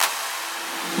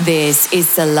This is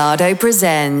Solardo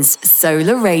presents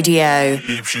Sola Radio.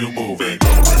 Keeps you moving.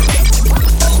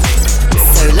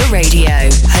 Sola Radio,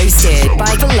 hosted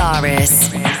by Polaris.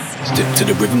 Step to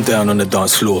the rhythm down on the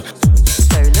dance floor.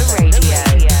 Sola Radio.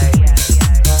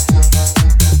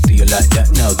 Do you like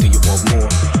that now? Do you want more?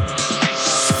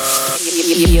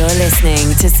 You're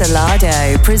listening to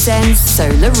Solardo presents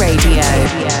Sola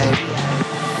Radio.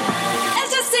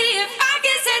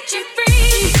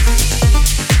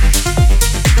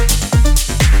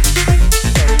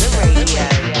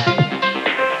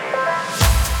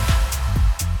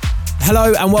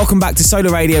 Hello and welcome back to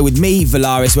Sola Radio with me,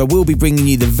 Valaris, where we'll be bringing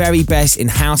you the very best in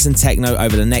house and techno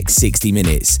over the next 60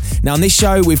 minutes. Now on this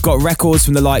show, we've got records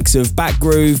from the likes of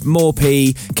Backgroove, More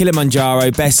P,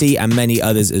 Kilimanjaro, Bessie and many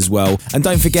others as well. And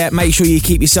don't forget, make sure you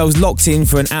keep yourselves locked in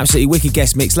for an absolutely wicked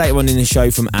guest mix later on in the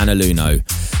show from Anna Luno.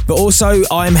 But also,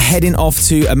 I'm heading off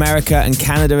to America and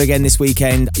Canada again this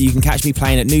weekend. You can catch me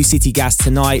playing at New City Gas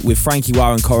tonight with Frankie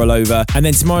Wire and Korolova. And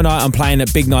then tomorrow night, I'm playing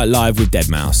at Big Night Live with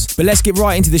Deadmau5. But let's get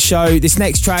right into the show. This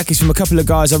next track is from a couple of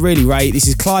guys I really rate. This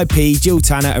is Clyde P, Jill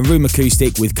Tanner and Room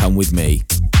Acoustic with Come With Me.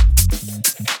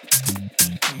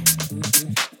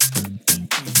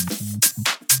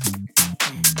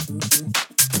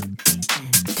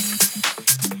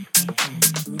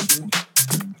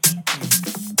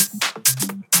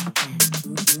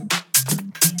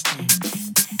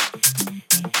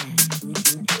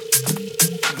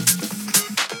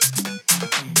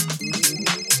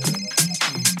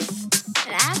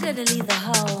 To leave the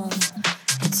home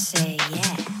and say,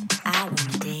 yeah, I want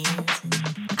to dance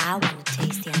and I want to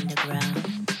taste the underground.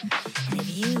 And if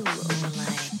you would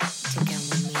like to come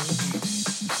with me,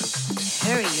 then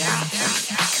hurry up.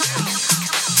 Come on.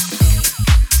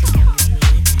 To come with me,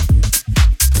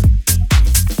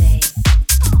 say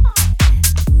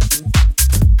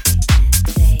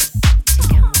to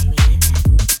come with me,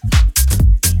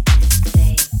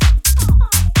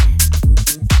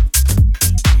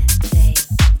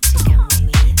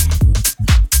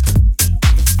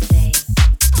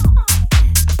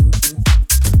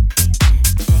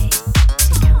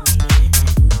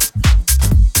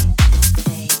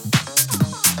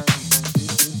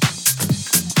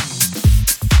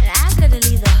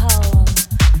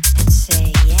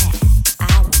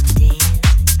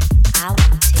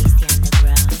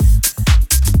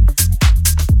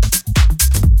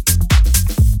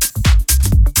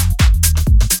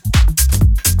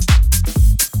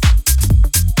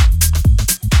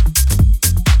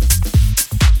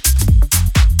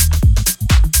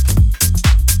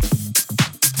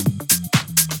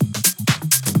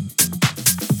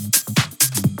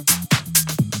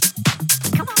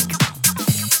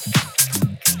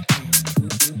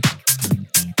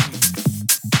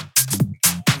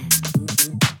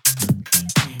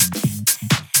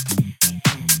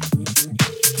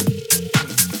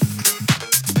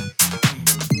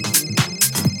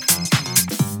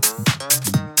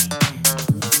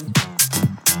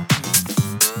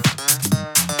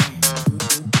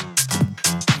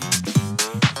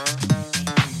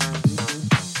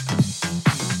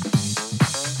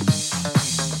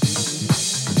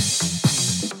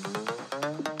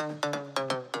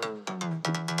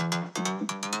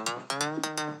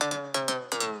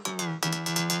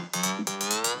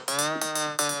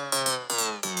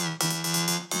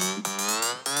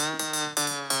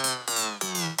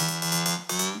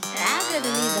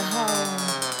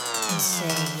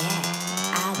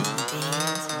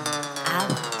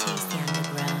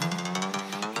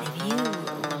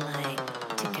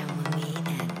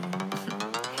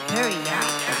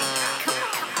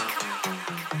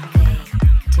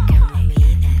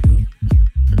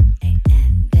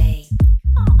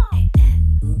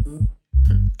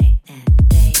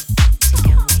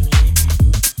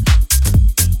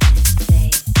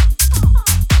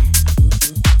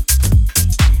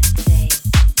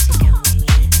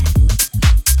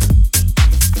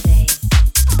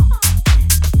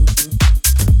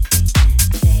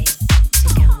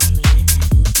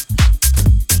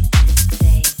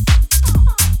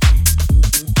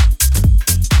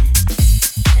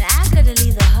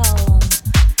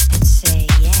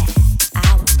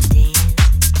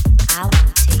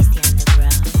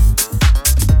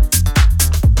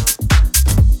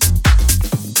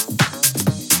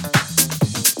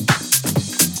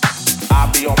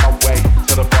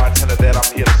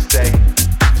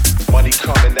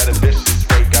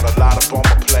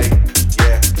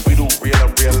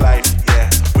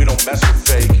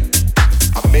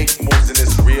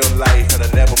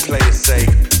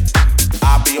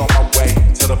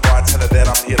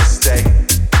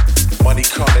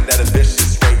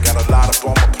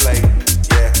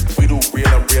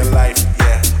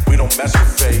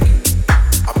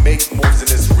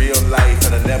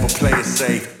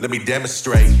 safe. Let me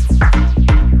demonstrate.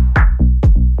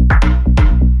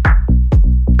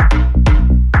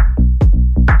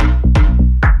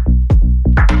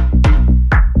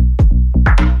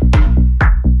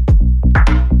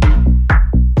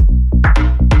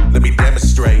 Let me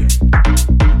demonstrate.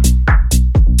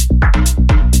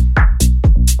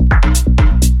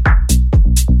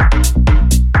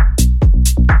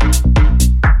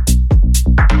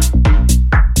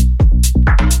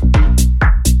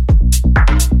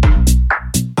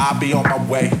 I'll be on my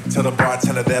way. Tell the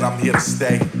bartender that I'm here to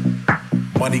stay.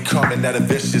 Money coming at a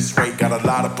vicious rate. Got a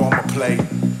lot up on my plate.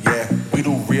 Yeah, we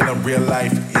do real in real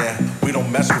life. Yeah, we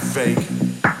don't mess with fake.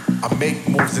 I make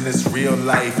moves in this real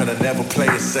life and I never play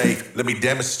it safe. Let me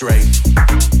demonstrate.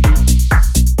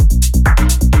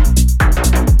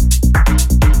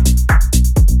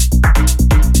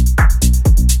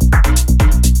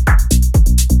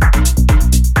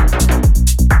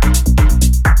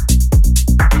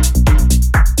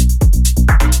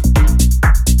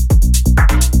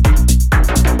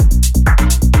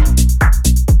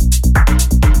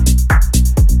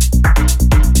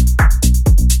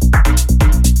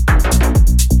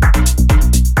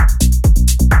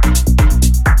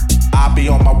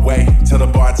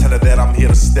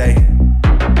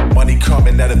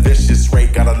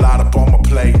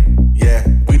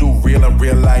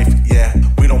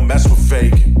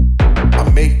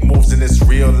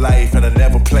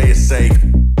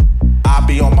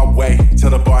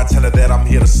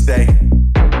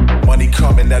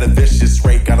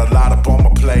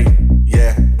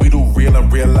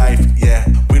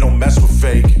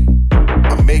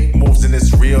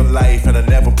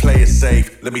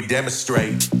 Let me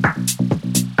demonstrate.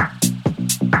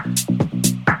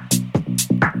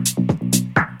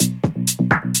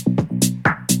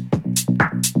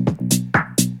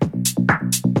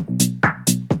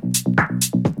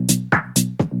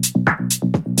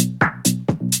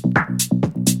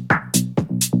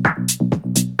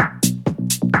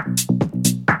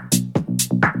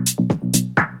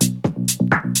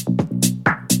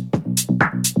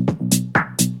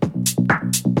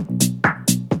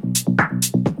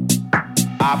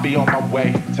 I'll be on my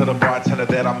way. Tell the bartender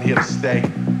that I'm here to stay.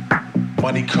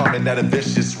 Money coming at a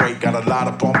vicious rate. Got a lot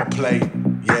up on my plate.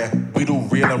 Yeah, we do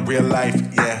real in real life.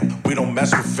 Yeah, we don't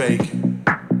mess with fake.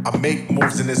 I make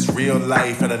moves in this real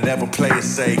life and I never play it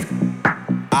safe.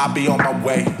 I'll be on my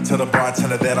way. Tell the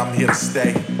bartender that I'm here to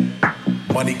stay.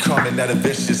 Money coming at a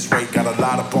vicious rate. Got a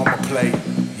lot up on my plate.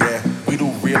 Yeah, we do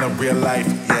real in real life.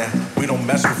 Yeah, we don't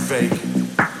mess with fake.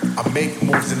 I make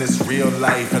moves in this real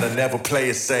life and I never play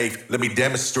it safe. Let me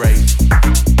demonstrate.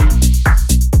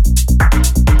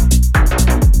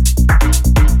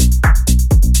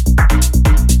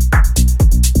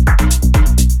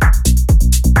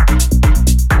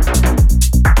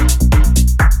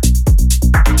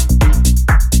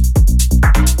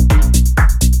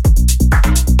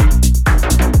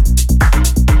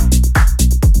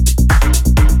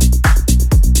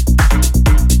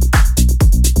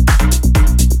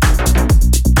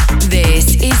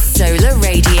 This is Solar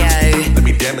Radio. Let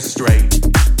me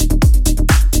demonstrate.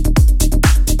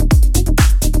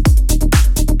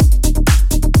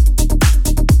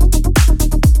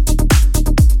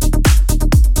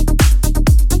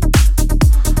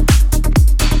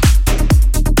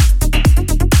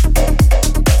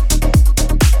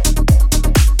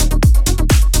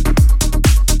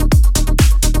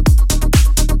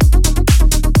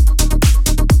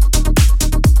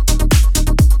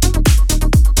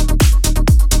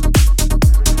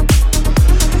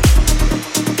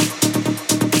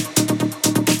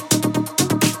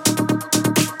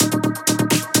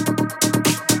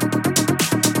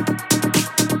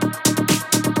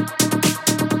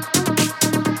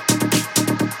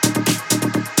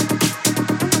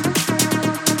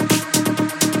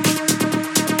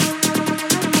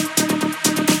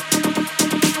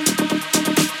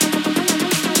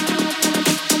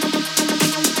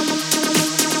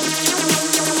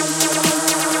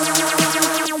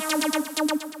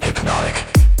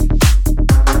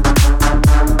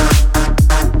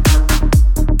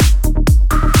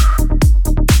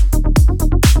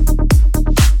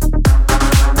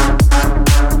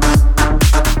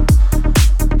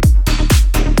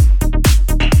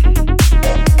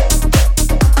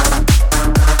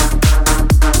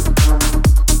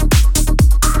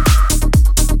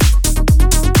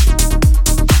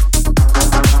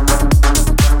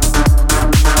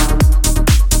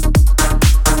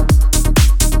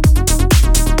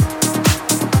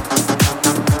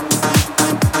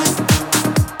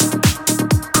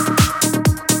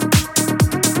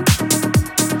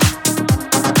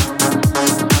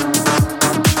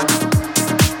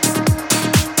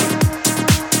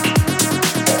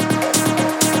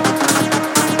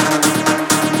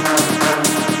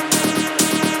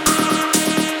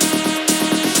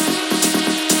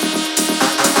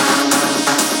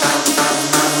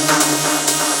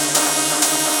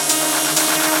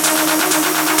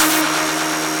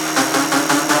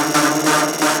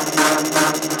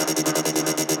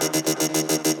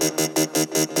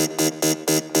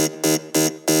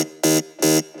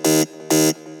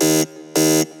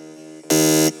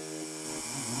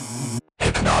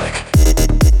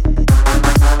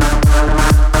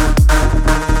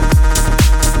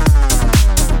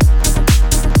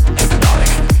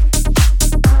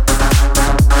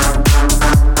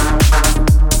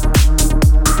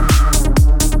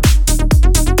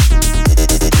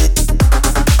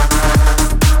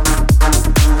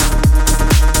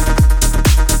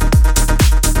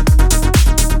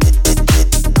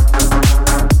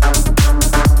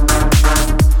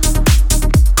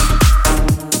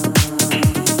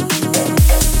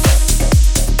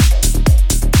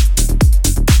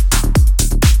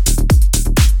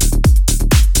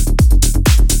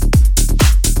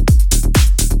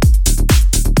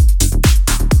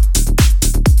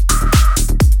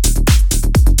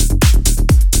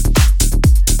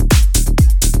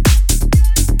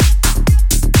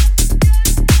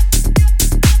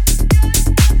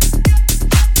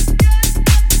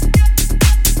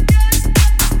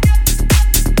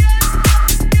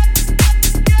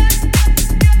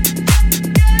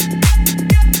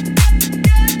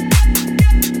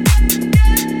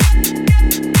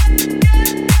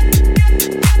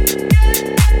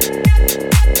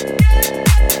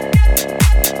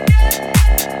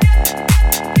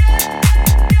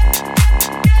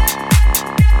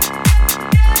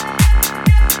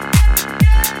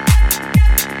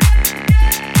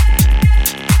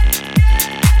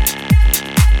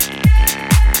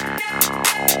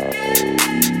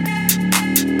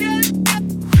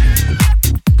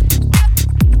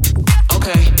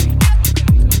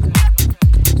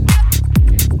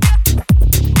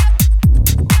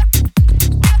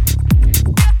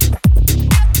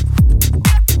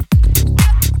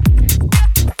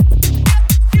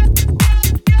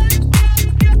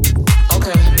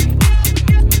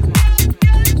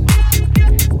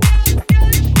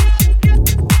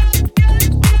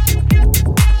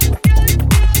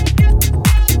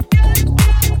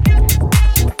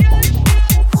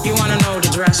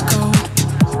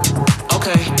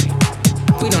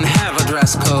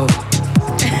 dress code.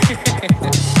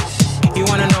 You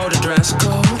wanna know the dress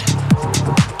code?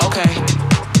 Okay,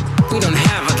 we don't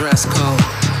have a dress code.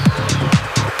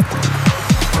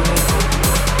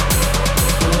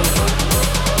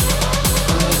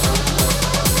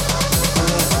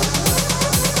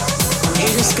 You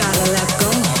just gotta let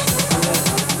go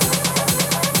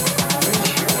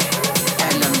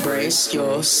and embrace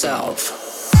yourself.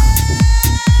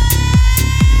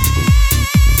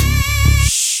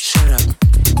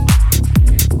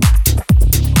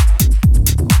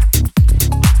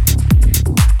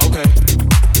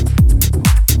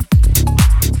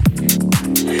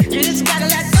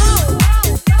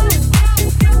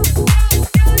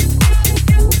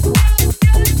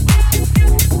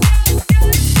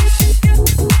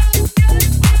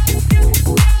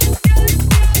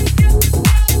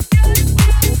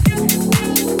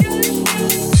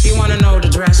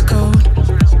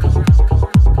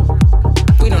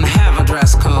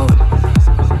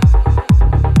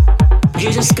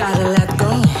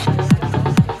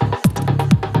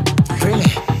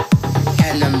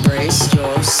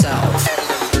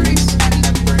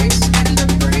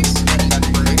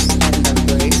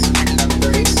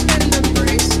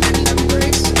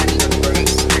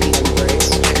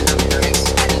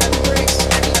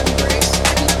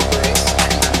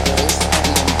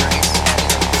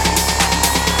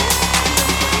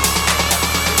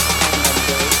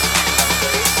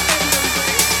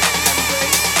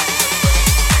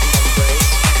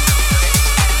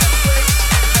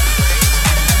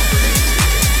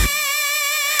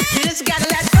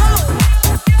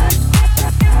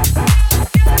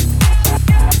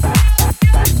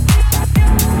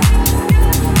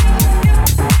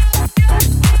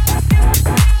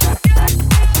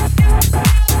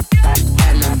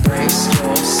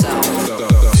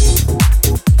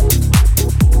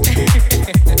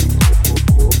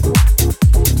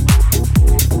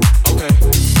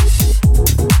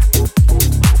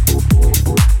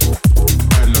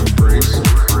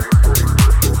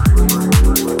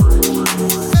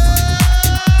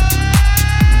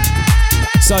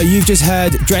 So you've just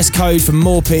heard Dress Code from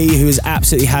Morpee, who has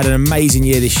absolutely had an amazing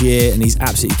year this year and he's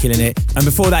absolutely killing it. And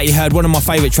before that you heard one of my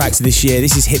favourite tracks of this year.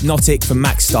 This is Hypnotic from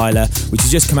Max Styler, which has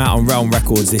just come out on Realm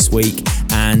Records this week,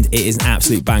 and it is an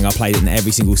absolute bang. I played it in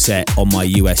every single set on my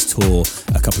US tour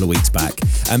a couple of weeks back.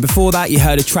 And before that you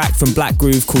heard a track from Black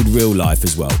Groove called Real Life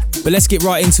as well. But let's get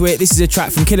right into it. This is a track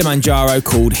from Kilimanjaro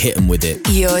called Hit 'Em With It.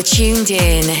 You're tuned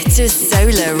in to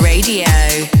Sola Radio.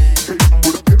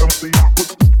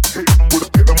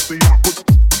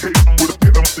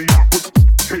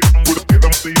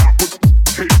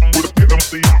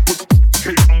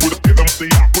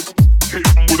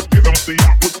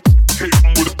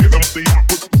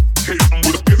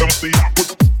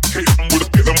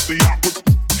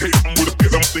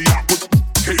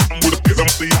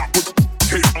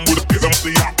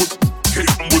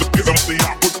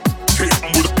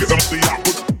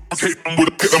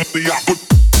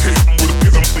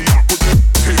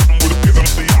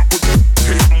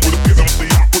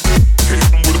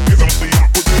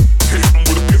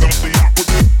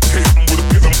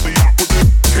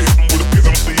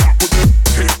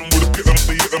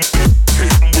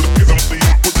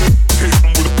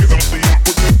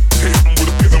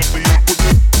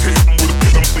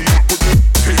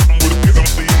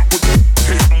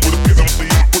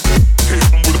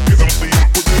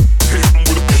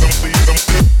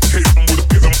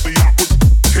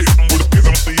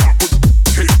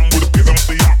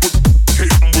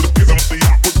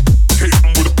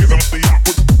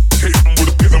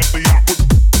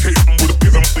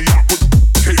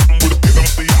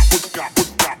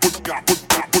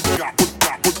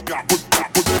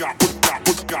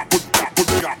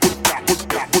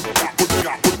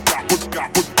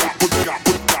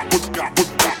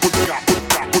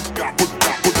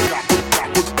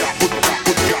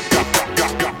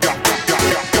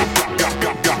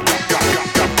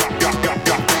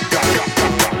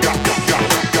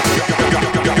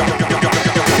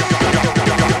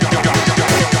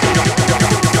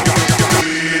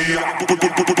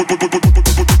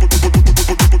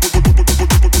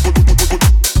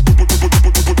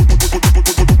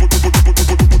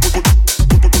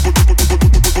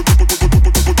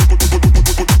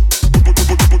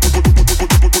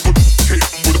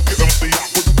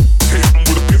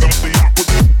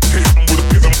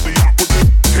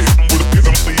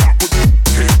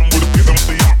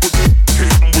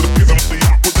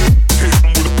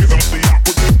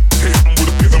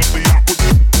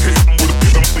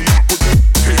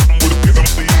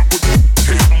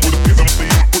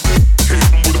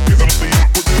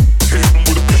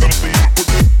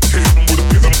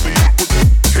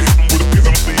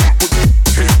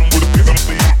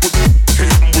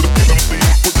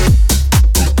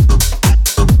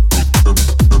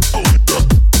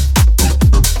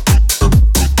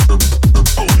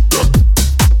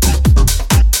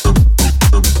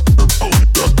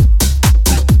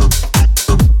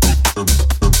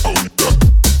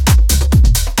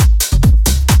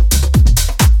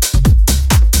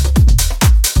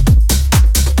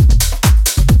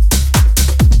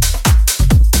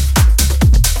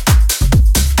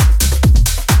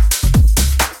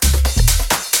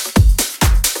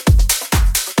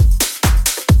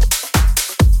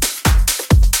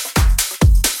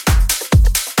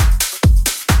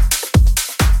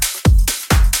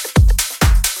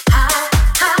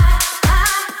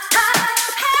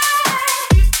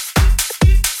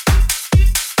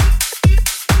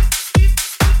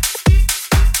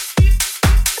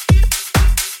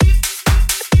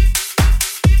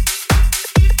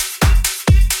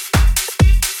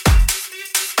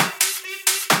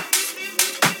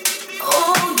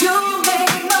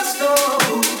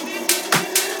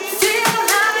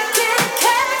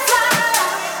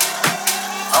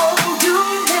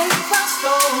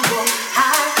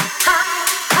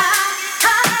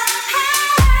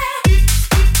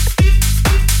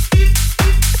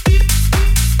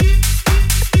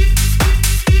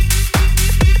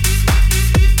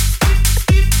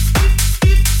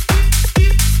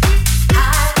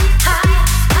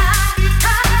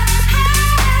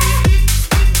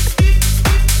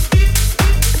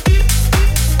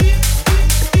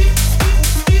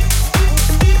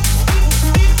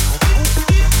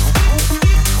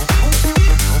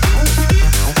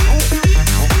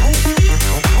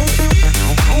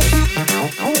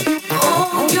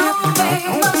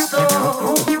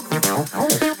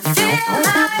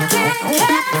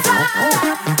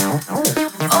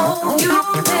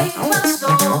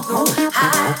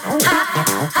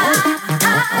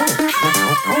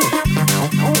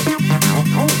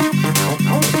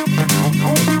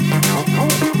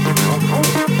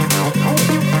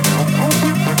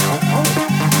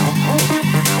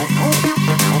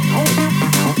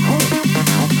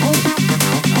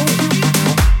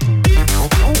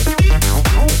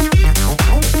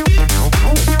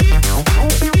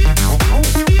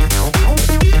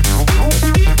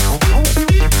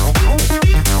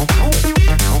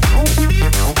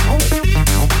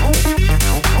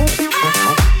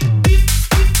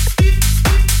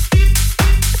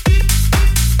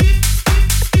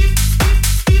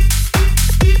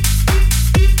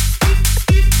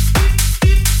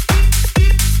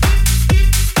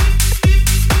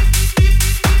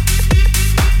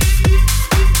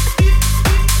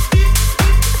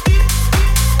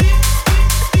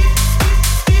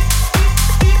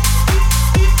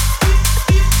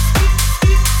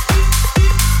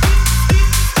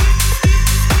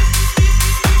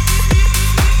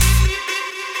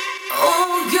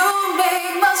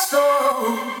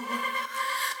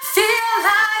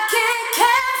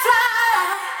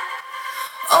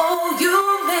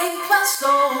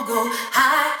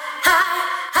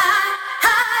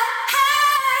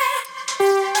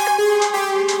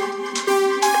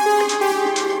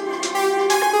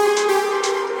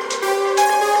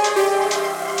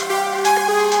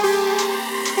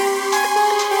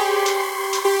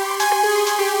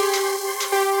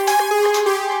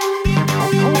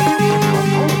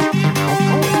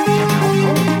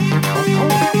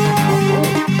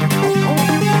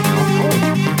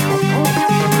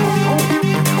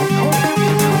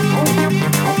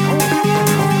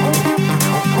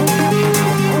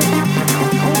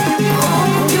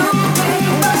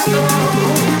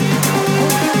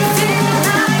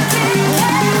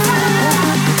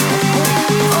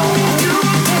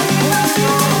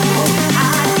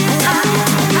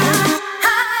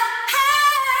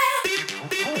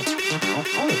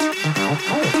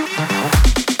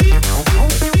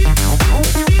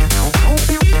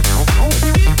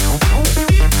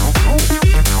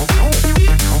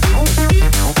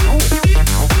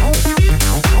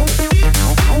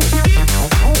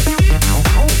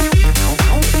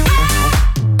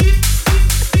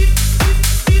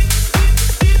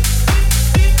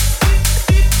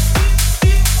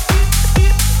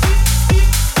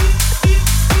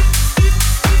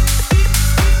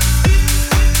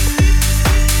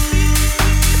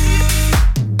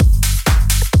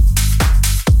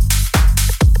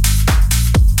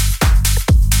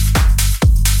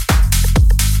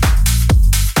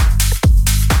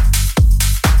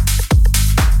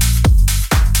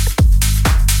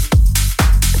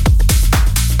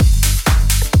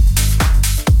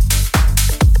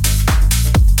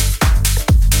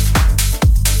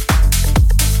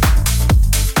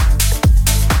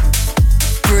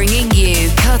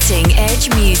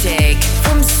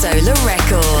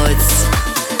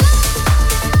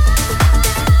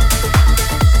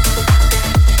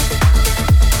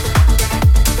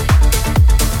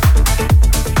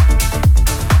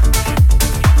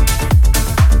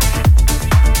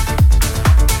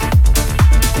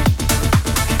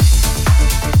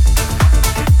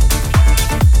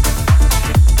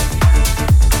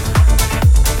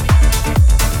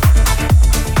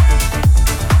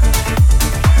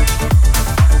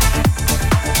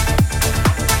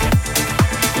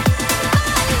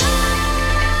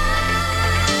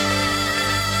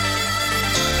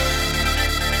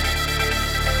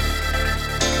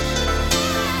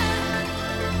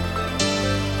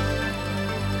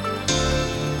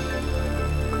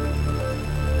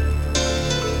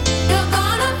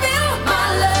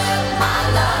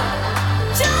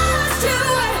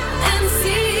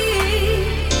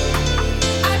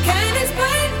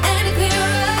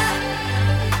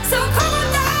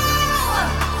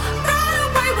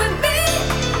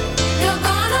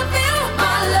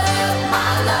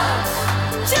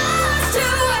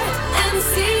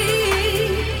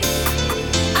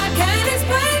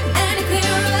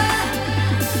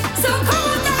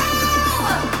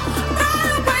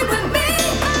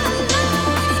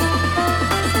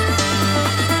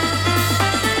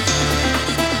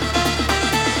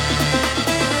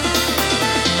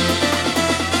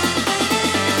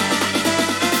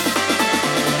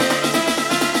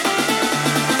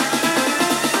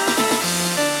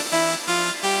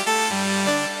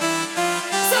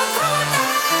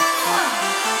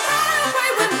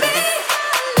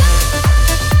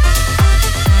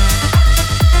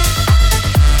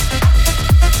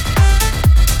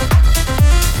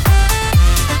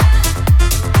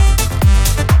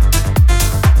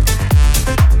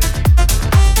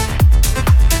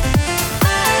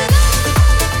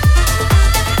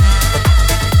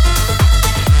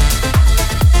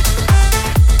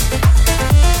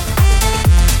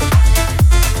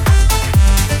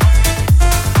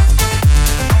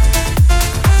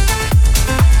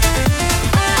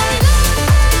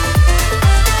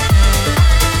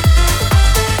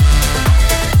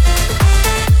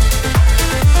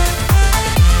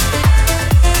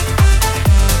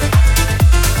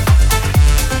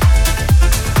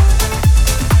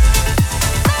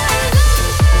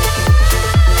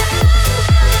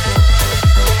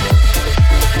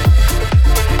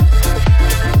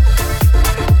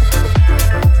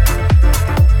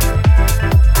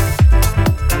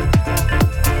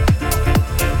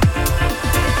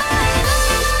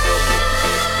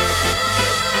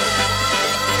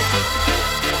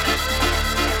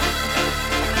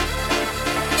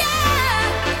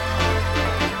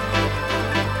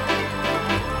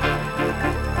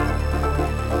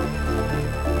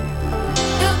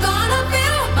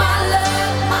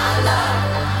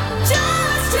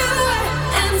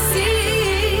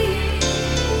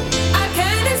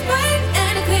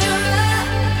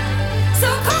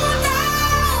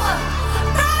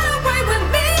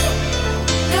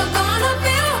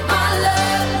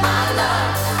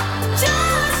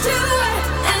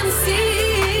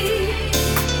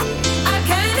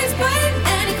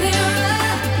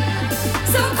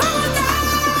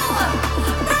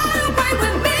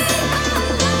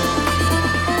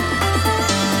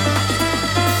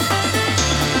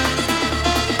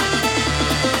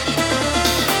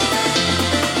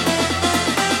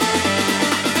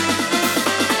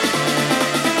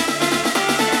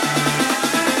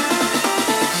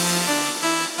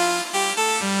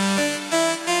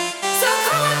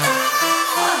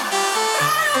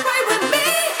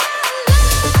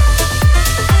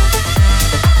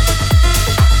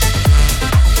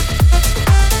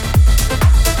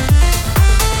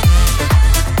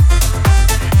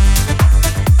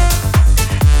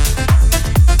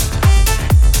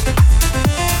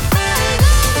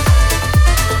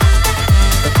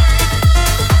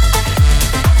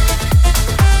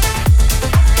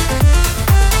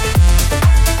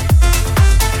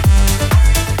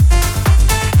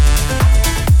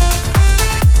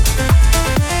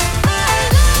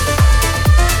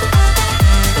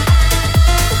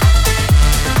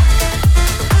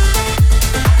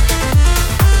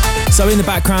 So in the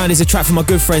background is a track from my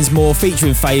good friends More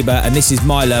featuring Faber, and this is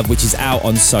My Love, which is out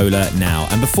on Sola now.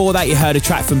 And before that you heard a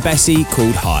track from Bessie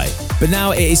called High. But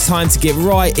now it is time to get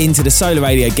right into the Solar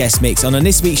Radio guest mix, and on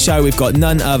this week's show we've got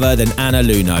none other than Anna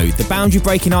Luno. The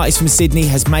boundary-breaking artist from Sydney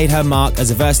has made her mark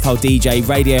as a versatile DJ,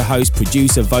 radio host,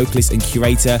 producer, vocalist and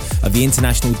curator of the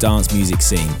international dance music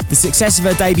scene. The success of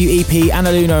her debut EP, Anna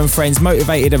Luno and Friends,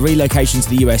 motivated a relocation to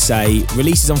the USA.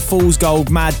 Releases on Fool's Gold,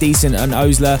 Mad Decent and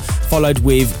Osler, followed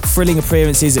with thrilling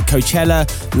appearances at Coachella,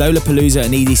 Lollapalooza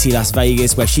and EDC Las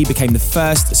Vegas, where she became the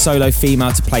first solo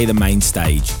female to play the main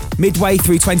stage. Midway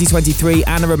through 2023,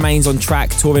 Anna remains on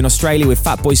track, touring Australia with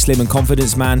Fatboy Slim and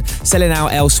Confidence Man, selling out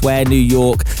elsewhere, New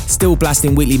York, still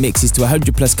blasting weekly mixes to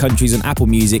 100 plus countries on Apple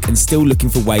Music, and still looking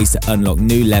for ways to unlock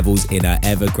new levels in her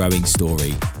ever-growing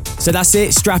story. So that's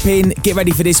it, strap in, get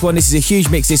ready for this one. This is a huge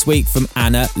mix this week from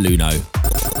Anna Luno.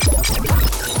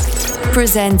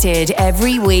 Presented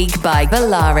every week by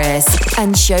Valaris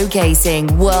and showcasing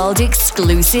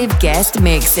world-exclusive guest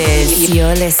mixes.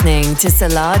 You're listening to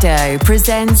Solardo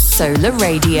presents Sola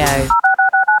Radio.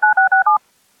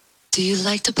 Do you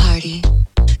like to party?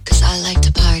 'Cause I like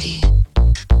to party.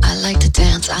 I like to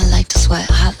dance, I like to sweat,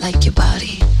 hot like your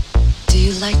body. Do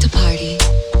you like to party?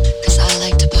 'Cause I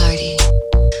like to party.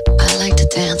 I like to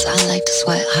dance, I like to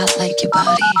sweat, hot like your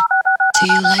body. Do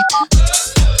you like to?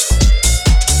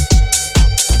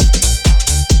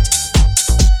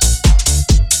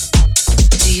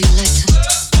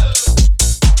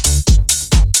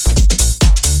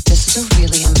 This is a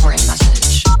really important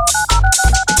message. Do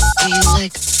you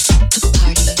like to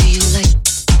party? Do you like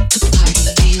to party?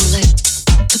 Do you like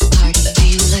to party? Do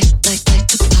you like to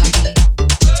party?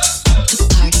 To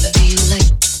party? Do you like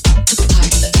to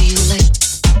party? Do you like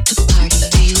to party? Do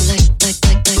you like to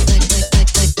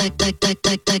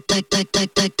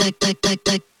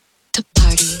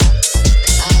party?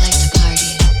 'Cause I like to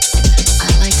party. I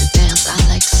like to dance. I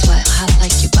like to sweat, hot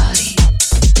like your body.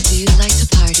 Do you like to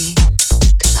party?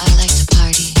 'Cause I like to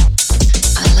party.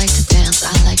 I like to dance.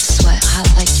 I like to sweat, hot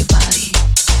like your body.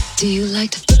 Do you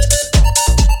like to?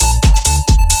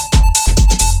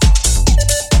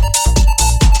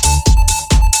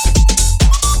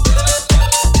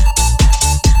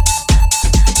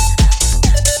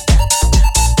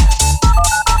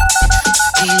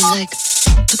 Do you like to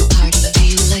party? Do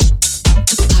you like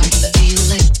to party? Do you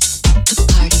like to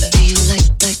party? Do you like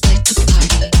to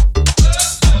party? To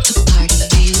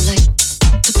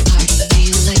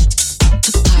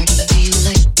party? Do you like to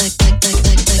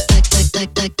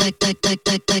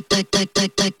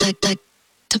party? Do you like to party?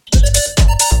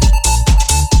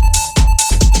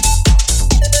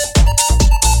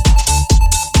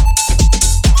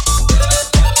 Do you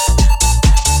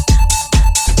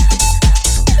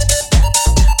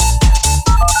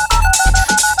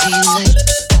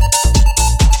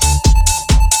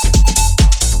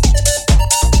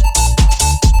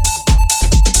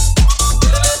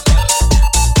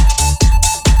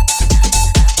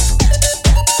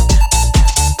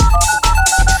to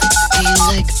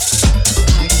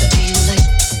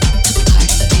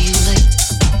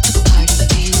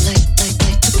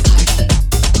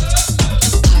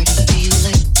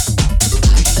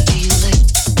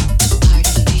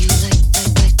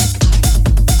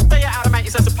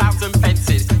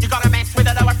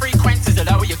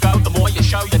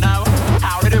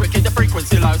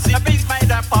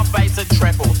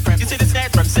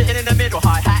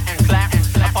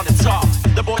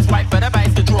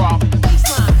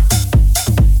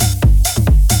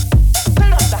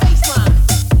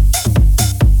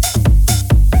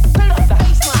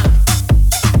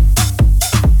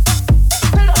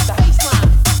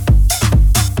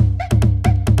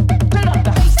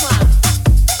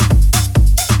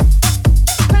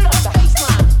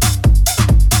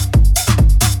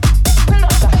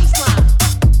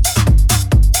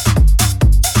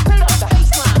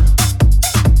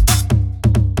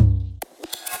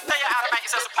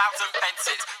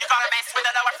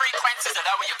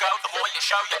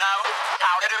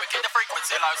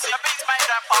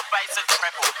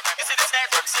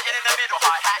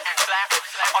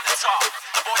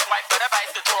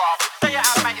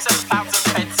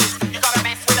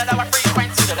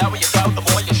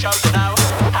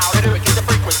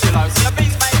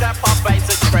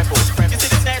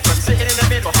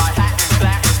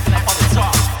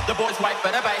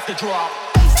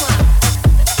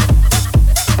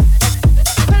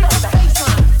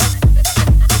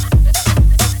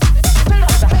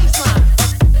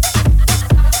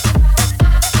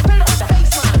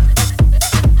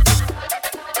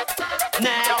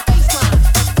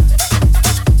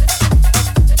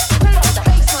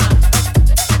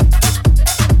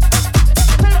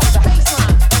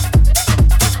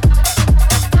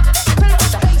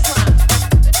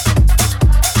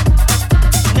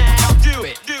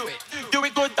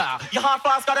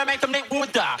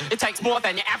more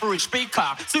than your average speaker.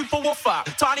 Super woofer,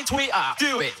 tiny tweeter.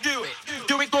 Do it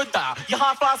good. Your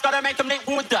hard fast gotta make them nick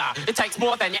wood. It takes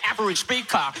more than your average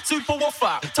speaker. Super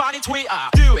woofer, tiny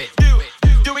tweeter. Do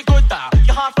it good.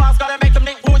 Your hard fast gotta make them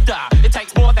nick wood. It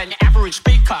takes more than your average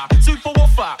speaker. Super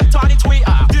woofer, tiny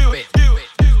tweeter. Do it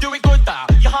good.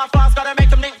 Your hard fast gotta make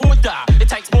them nick wood. It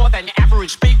takes more than your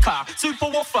average speaker. Super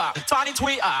woofer, tiny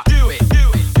tweeter. Do it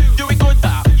good.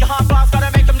 Your hard fast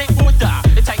gotta make them nick wood.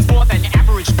 It takes more than your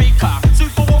average speaker.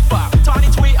 Super woofer, tiny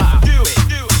tweeter. Do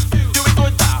it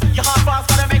good. Your hard fast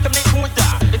gotta make them nick wood.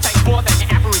 It takes more than your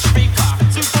average speaker.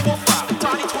 Super woofer,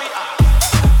 tiny tweeter.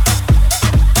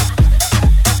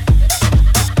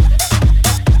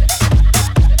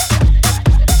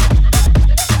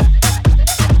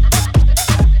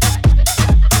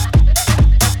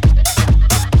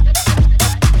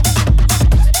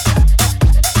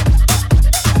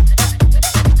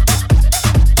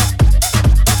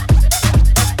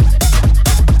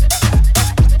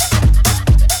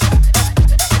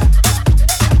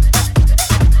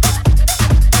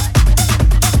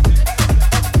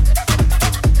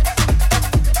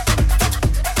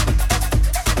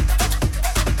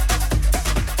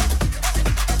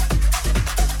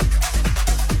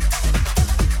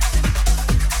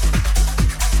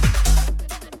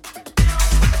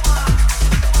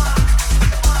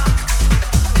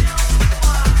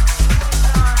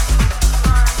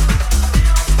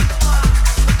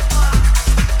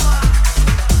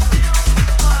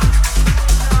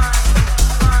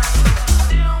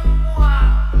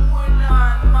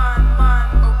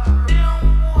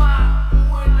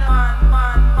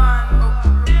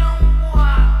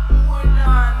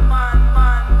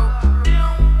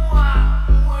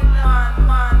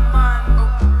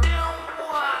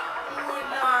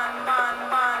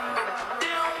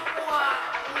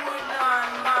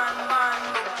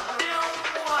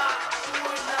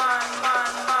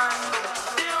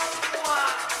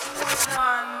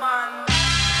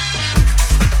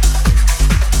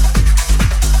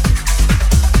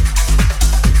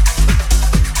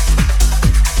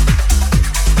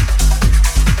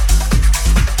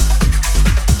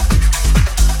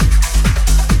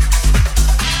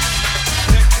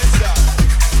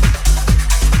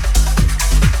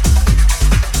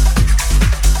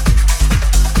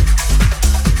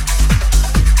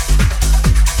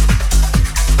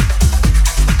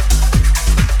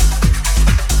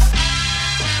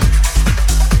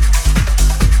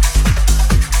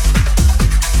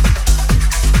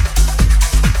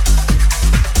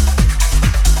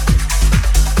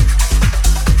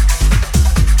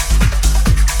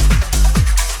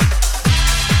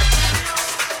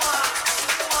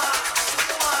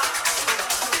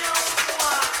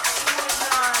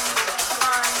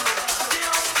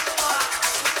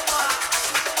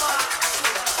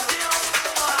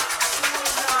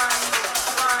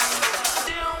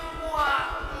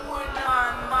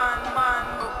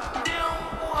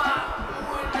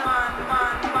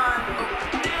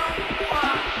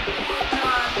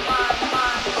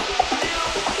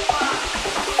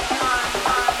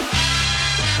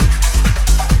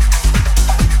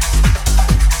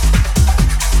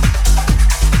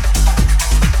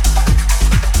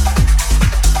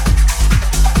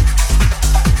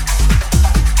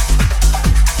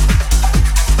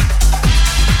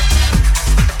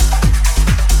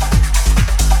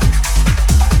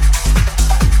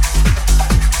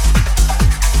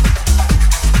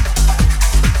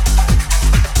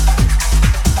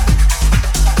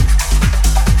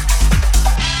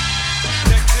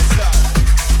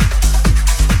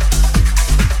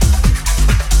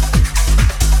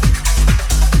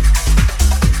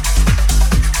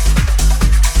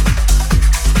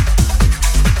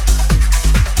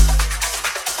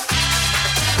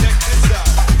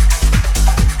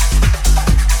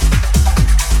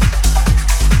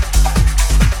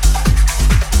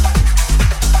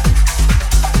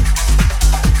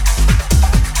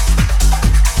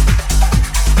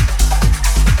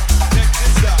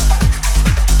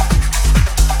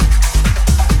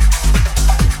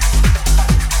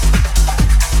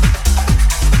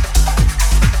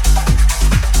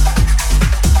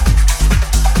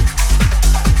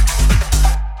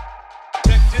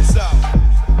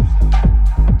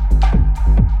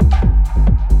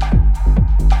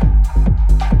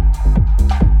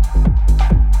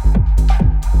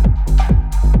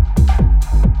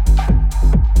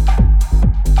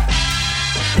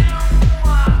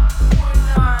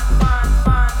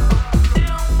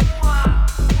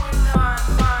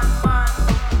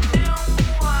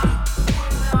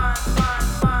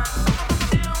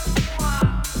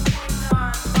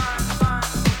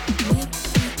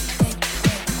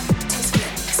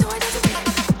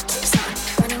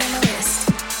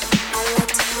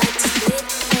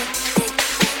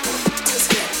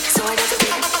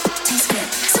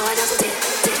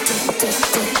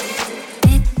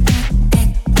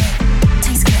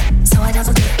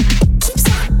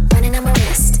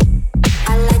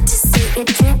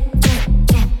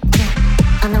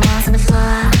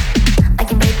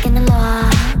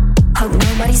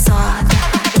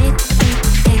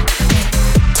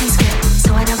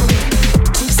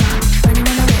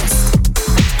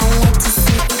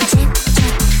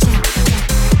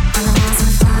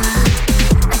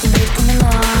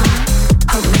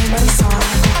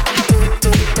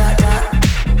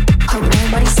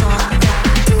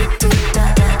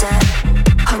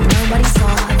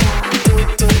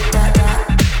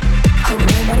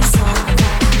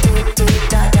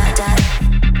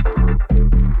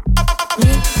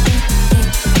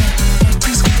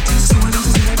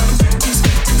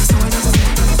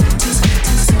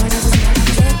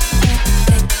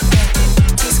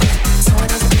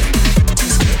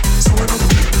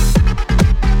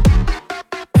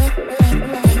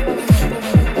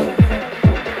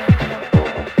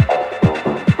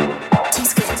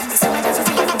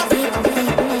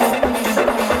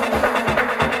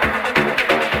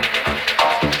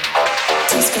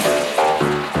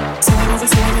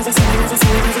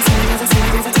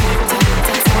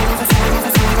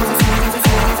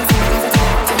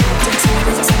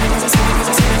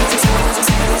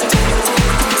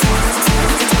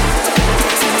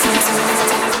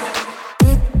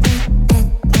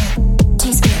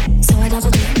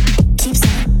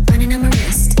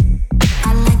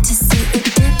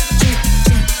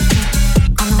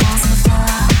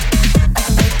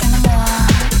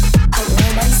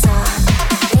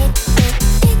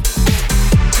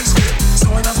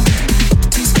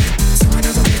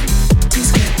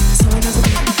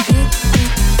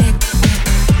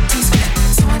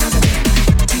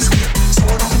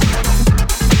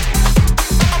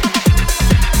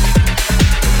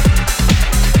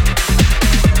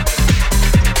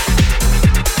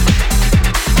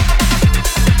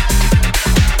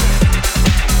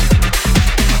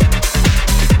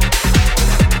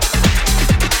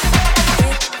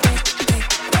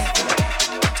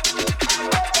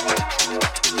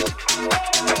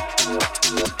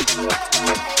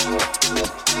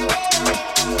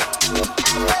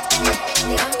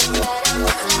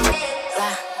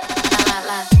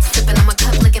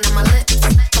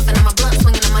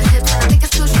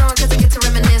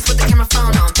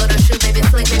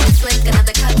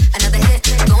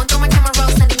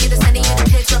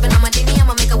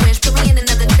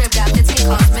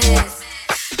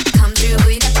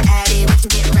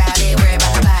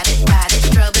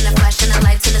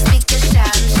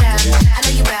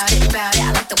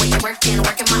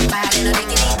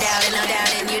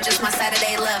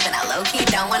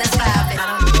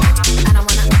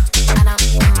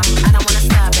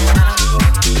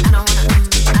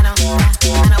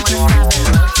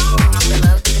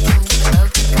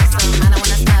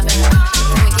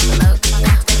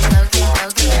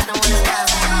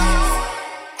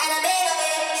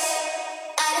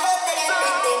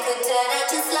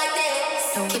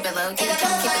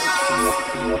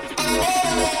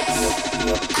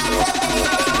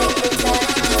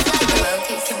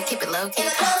 low key.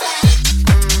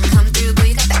 Come through, boo,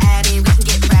 you got the addy. We can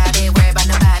get rowdy, worry about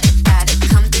nobody.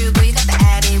 Come through, boo, you got the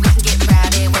addy. We can get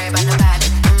rowdy, worry about nobody.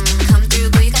 Come through,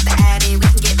 boo, you got the addy. We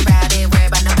can get rowdy, worry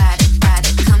about nobody.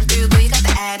 Come through, boo, you got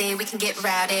the addy. We can get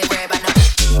rowdy, worry about nobody.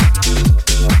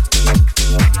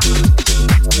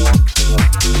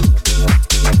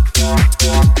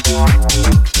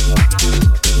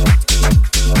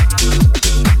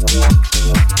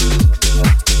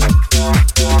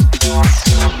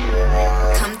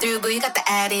 Come through, boo, you got the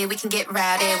addy. We can get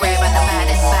rowdy, worry about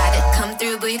nobody. Come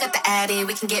through, boo, you got the addy.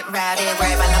 We can get rowdy,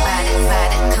 worry about nobody.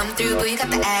 Come through, boo, you got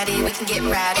the addy. We can get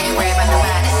rowdy, worry about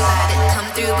nobody. Come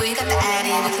through, boo, you got the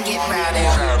addy. We can get rowdy.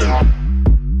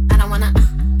 I don't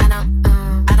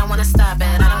wanna stop it.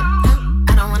 I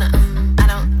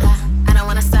don't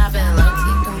wanna stop it. Low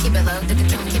key, don't keep it low.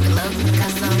 Don't keep it low.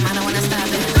 Cause I don't wanna stop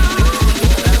it.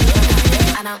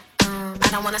 I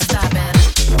don't wanna stop it.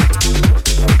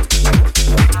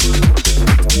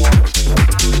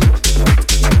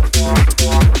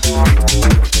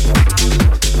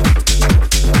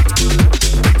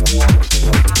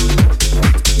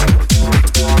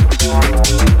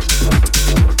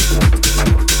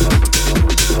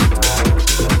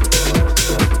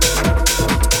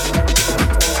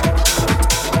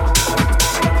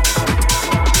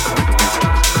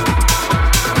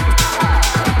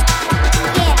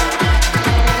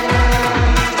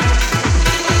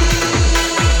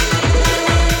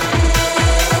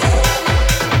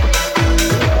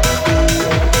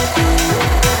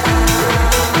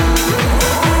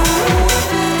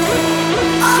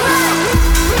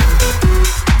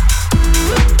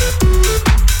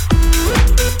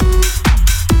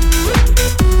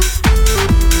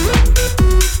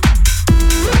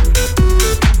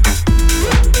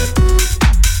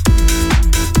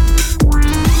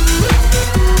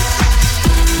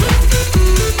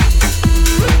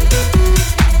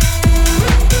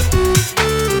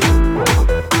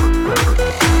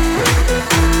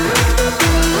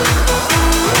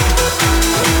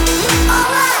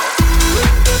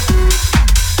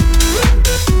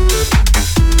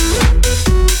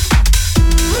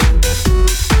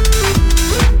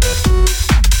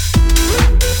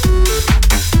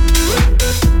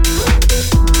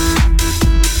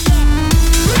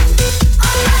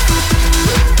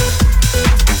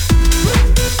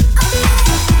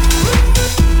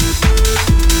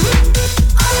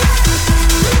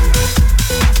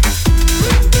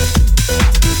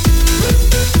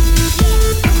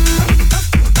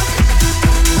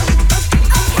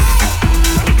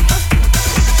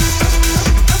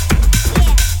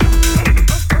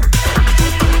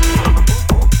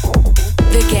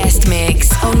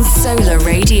 Solar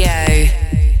Radio.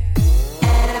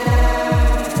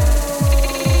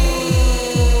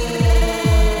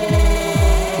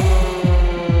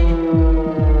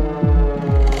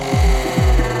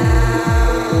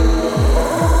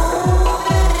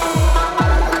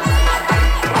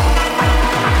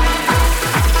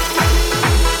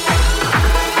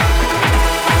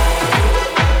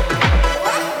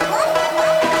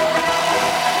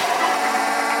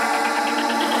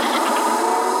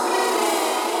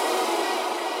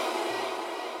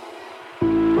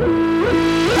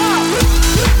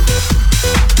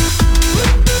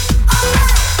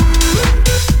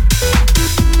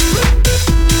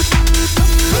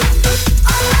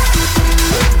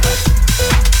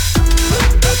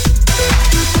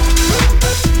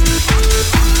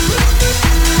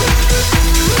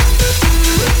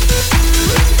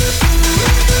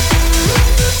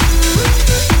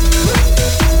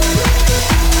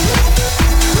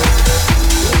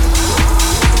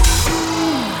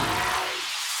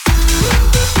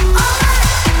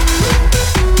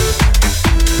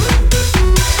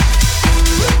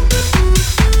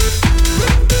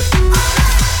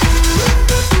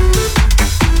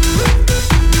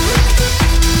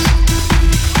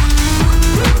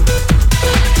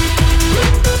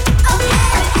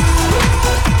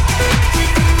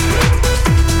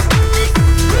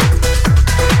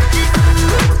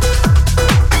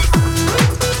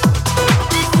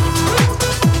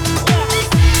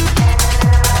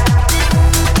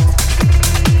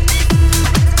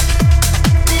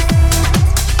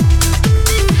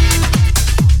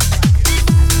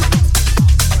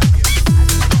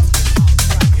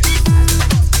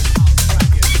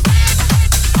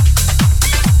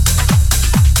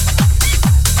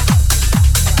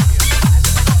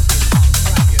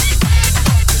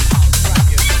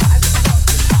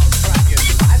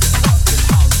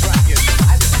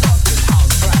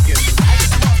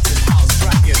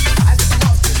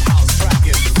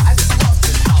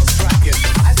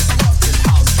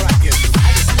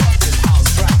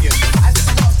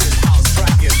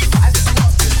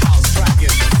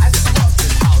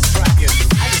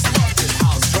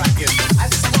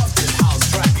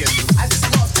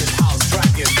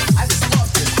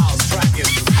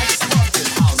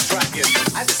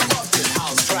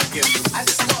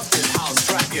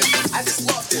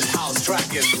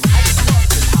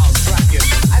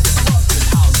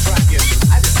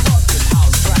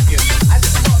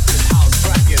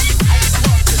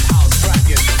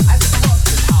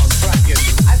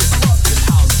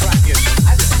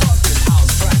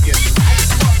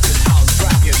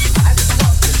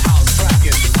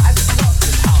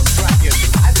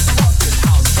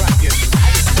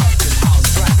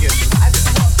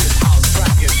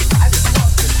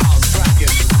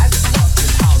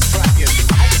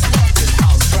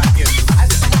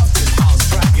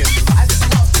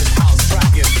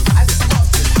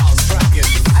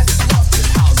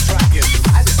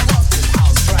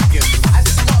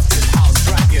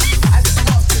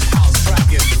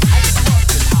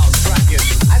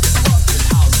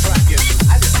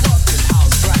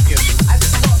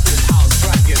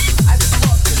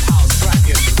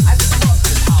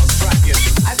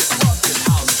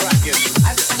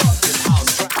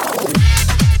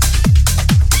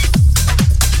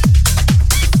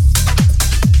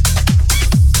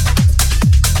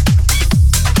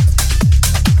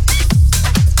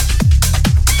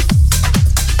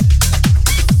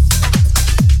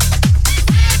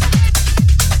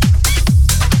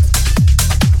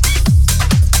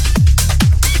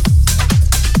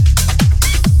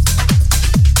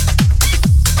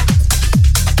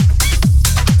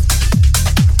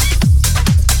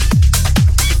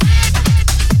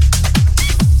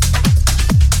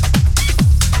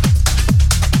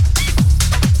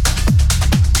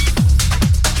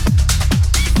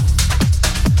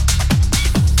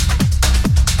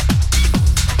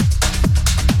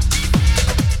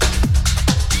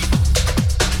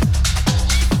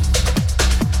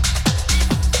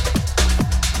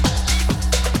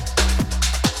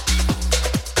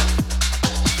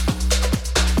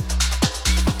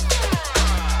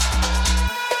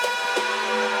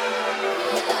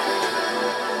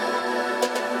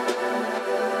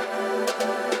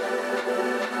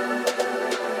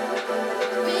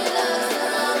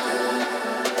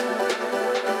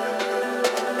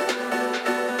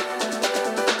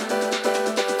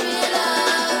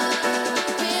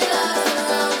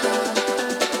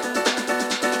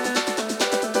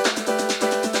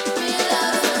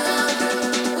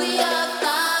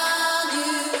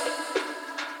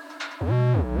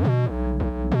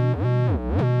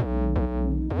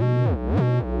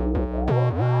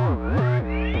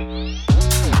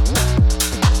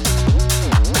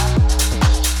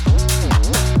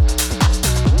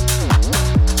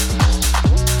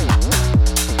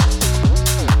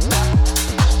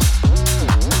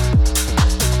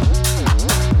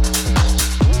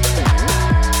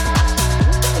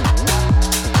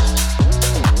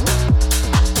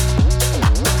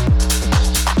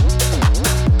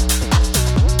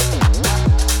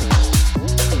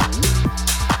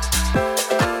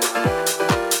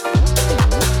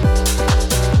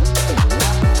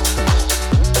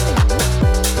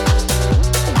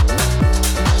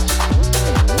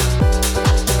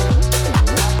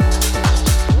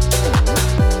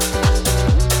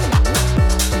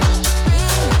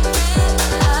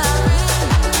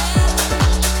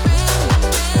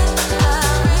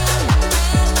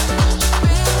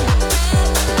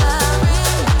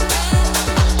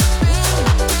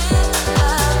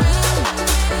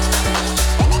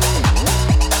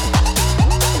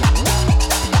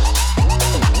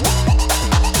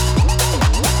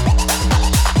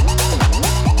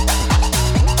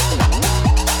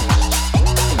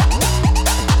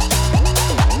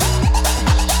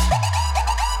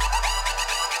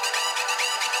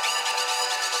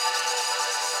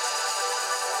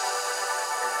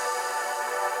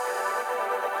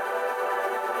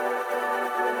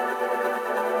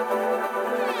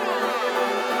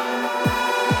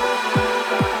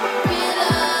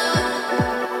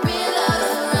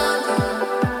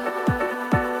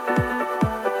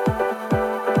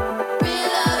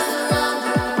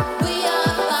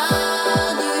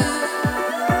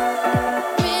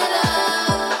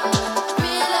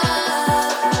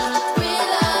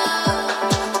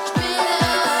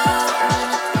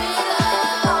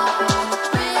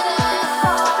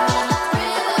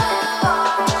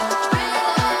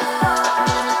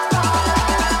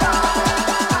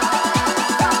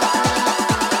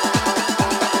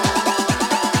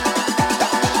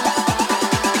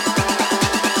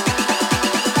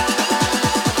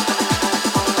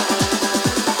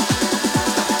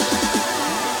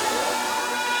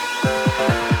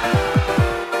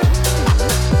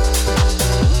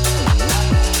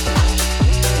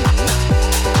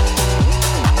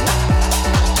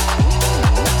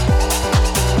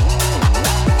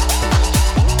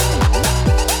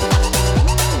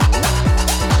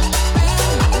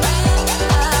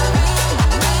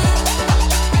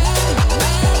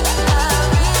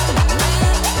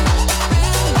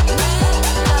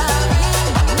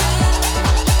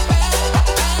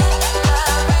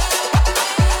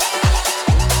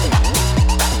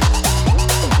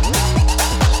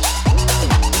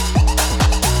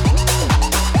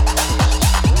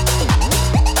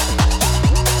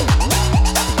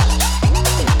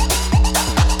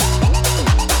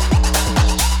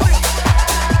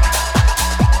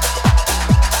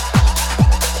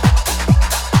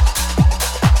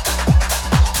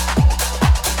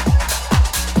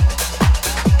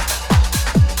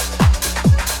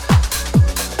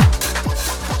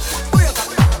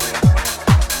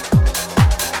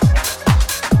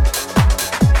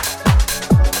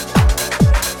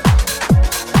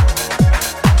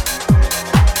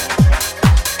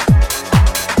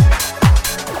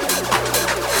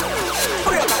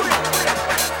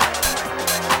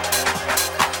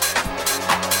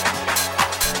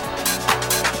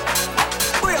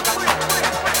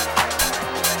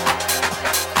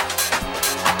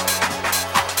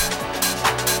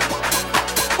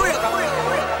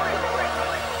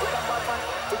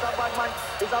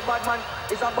 bad man,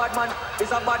 it's a bad man,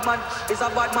 it's a bad man, it's a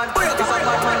bad man, it's a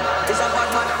bad man, it's a bad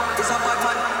man, it's a bad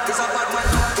man, it's a bad man,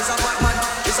 it's a bad man,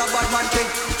 it's a bad man,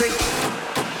 think.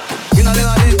 Ding a ling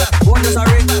a ling, one just a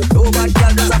ring. No bad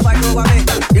girl just a fight over me.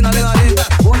 Ding a ling a ling,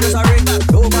 one just a ring.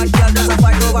 No bad girl just a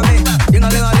fight over me. Ding a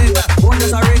ling a ling, one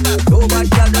just a ring. No bad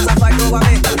girl just a fight over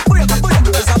me.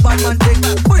 It's a bad man thing.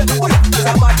 It's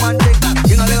a bad man thing.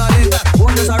 Ding a ling a ling,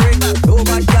 one just a ring. No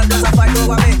bad girl just a fight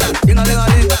over me. Ding a ling a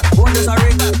ling, one just a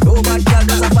ring. No bad girl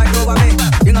just a fight over me.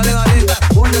 Ding a ling a ling,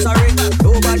 one just a ring.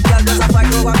 No bad girl just a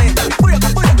fight over me.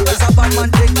 It's a bad man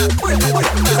thing.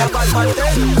 It's a bad man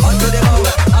thing. Onto the mouth,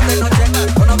 I'm in a check.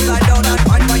 Run upside down and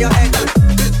wind by your head.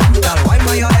 Girl, wind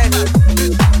by your head.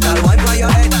 Girl, wind by your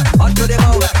head. Onto the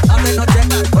mouth, I'm in a check.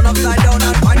 Run upside down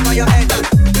and wind by your head.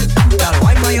 Girl,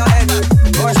 wind by your head.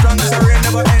 More strong, so rain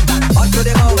never end. Onto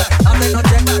the mouth, I'm in a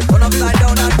check. Run upside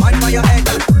down and wind by your head.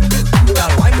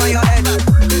 Girl, wind by your head.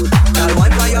 Girl,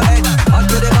 wind by your head.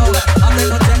 Onto the mouth, I'm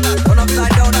in a check. Run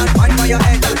upside down and wind by your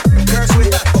head. Curse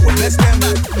with, but we bless them.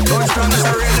 More strong,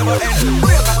 so rain never end.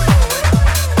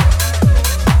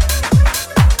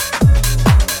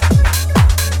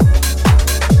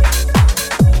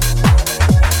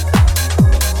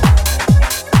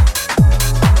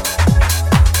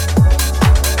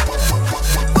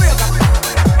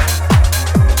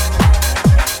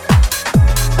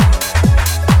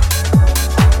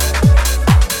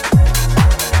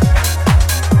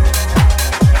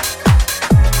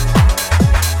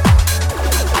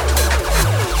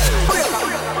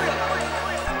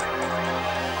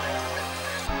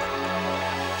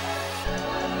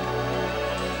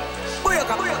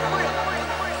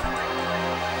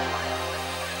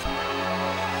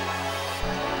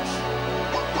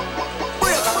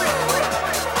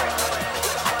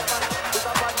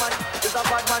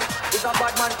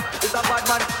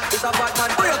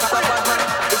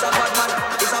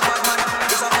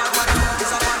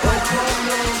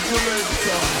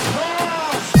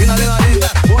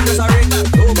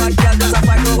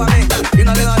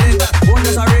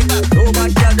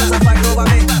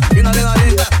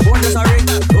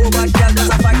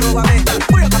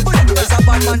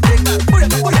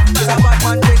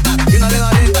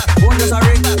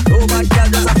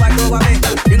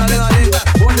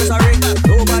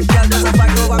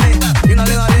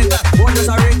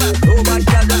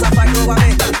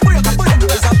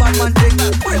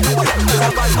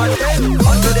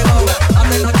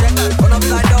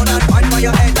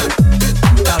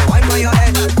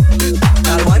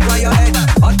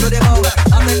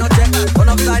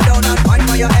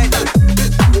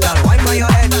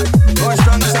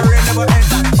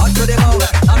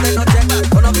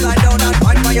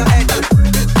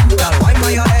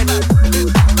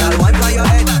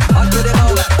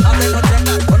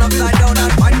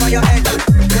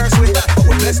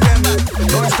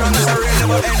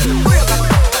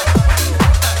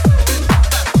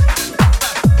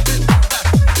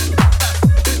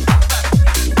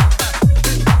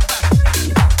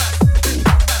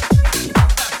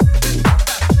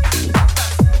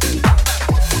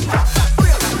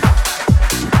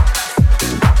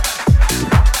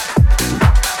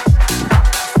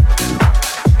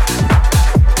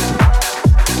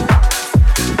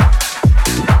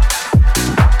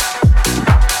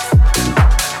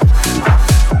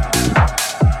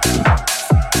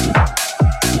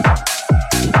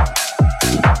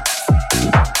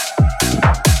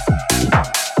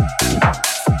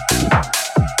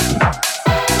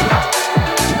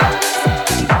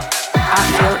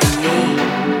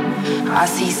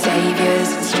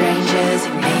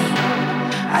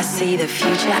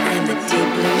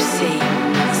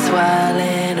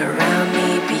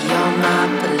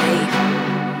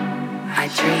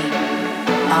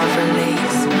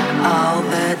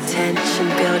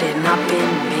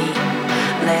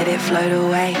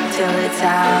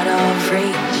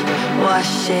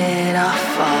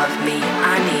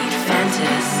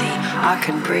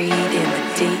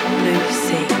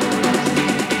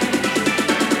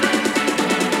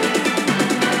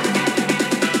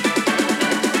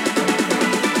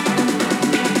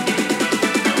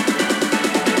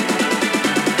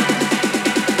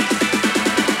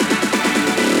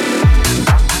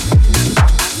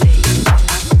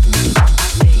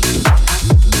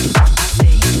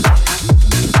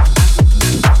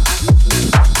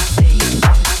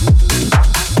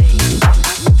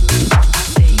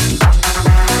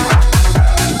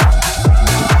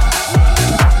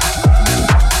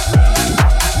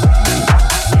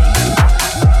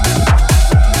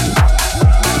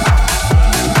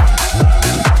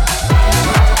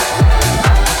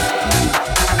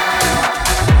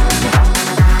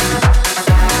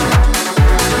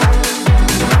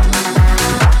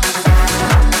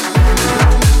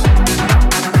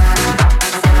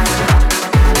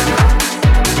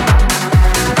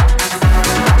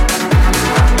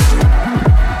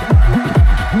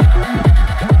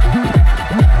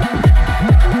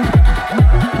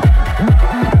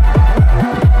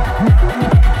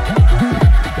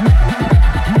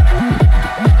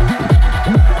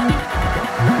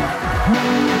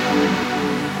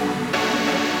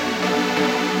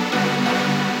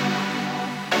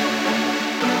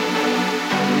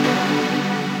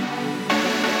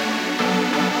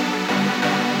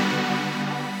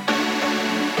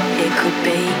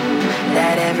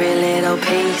 feel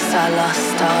peace I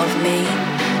lost of me.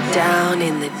 Down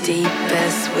in the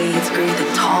deepest weeds grew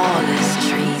the tallest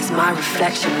trees. My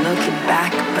reflection looking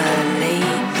back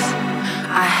believes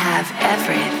I have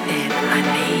everything I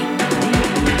need.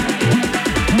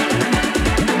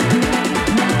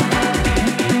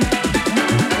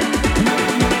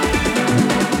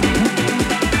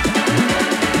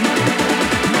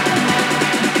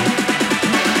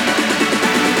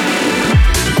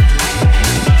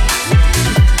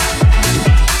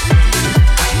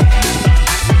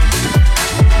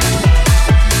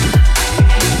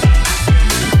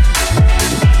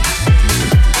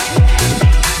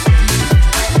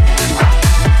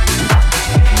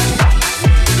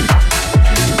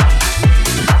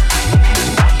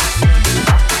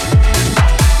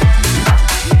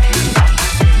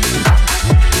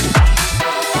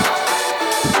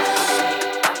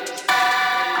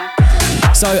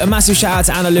 So a massive shout out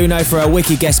to Anna Luno for a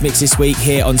wicked guest mix this week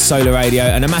here on Solar Radio,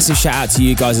 and a massive shout out to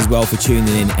you guys as well for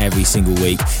tuning in every single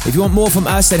week. If you want more from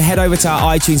us, then head over to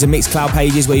our iTunes and Mixcloud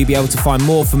pages where you'll be able to find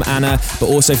more from Anna, but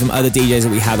also from other DJs that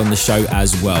we had on the show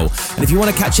as well. And if you want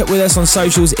to catch up with us on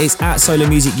socials, it's at Solar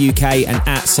Music UK and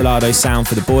at Solardo Sound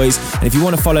for the boys. And if you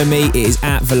want to follow me, it is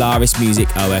at Valaris Music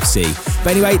OFC.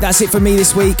 But anyway, that's it from me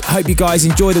this week. I hope you guys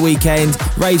enjoy the weekend,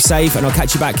 rave safe, and I'll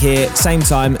catch you back here, same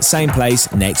time, same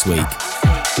place next week.